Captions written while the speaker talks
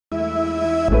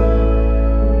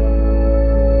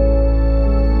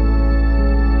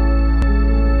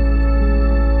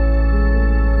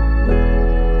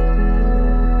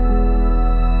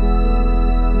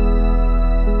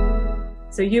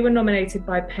So you were nominated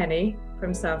by Penny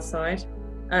from Southside,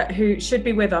 who should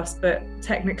be with us, but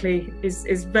technically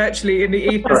is virtually in the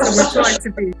ether, so we're trying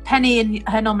to be. Penny in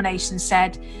her nomination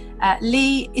said,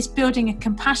 Leigh is building a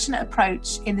compassionate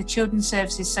approach in the Children's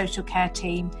Services social care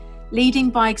team,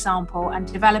 leading by example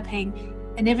and developing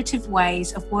innovative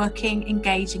ways of working,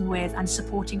 engaging with and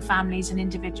supporting families and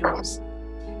individuals.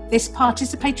 This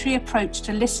participatory approach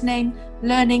to listening,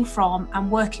 learning from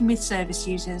and working with service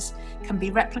users can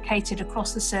be replicated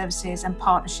across the services and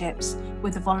partnerships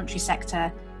with the voluntary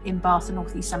sector in Bath and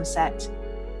North East Somerset.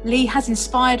 Leigh has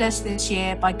inspired us this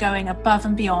year by going above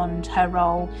and beyond her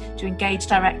role to engage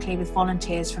directly with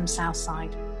volunteers from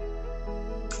Southside.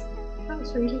 That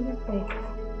was really lovely.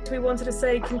 We wanted to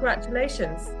say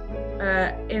congratulations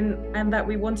and that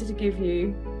we wanted to give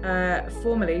you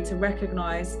formally to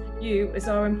recognise you as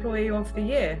our Employee of the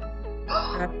Year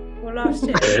for last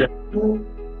year.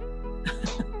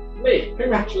 Leigh,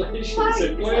 congratulations,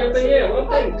 Employee of the Year. Well,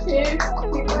 thank you.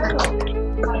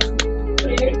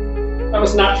 That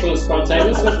was natural and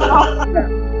spontaneous, wasn't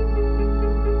it?